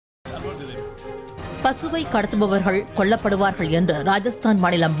பசுவை கடத்துபவர்கள் கொல்லப்படுவார்கள் என்று ராஜஸ்தான்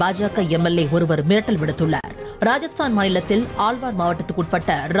மாநிலம் பாஜக எம்எல்ஏ ஒருவர் மிரட்டல் விடுத்துள்ளார். ராஜஸ்தான் மாநிலத்தில் ஆல்வார்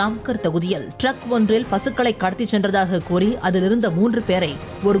மாவட்டத்துக்குட்பட்ட ராம்கர் தொகுதியில் ட்ரக் ஒன்றில் பசுக்களை கடத்திச் சென்றதாக கூறி அதில் இருந்த 3 பேரை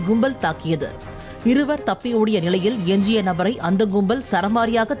ஒரு கும்பல் தாக்கியது. 2 தப்பி ஓடிய நிலையில் எஞ்சிய நபரை அந்த கும்பல்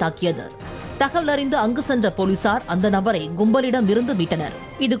சரமாரியாக தாக்கியது. தகவல் அறிந்து அங்கு சென்ற போலீசார் அந்த நபரை கும்பலிடம் இருந்து மீட்டனர்.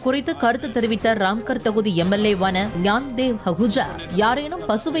 இதுகுறித்து கருத்து தெரிவித்த ராம்கர் தொகுதி எம்எல்ஏவான ஞான்தேவ் ஹகுஜா, யாரேனும்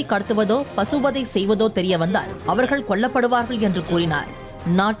பசுவை கடத்துவதோ பசுவதை செய்வதோ தெரிய வந்தால் அவர்கள் கொல்லப்படுவார்கள் என்று கூறினார்.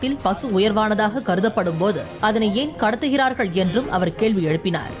 நாட்டில் பசு உயர்வானதாக கருதப்படும் போது அதனை ஏன் கடத்துகிறார்கள் என்றும் அவர் கேள்வி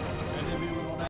எழுப்பினார்.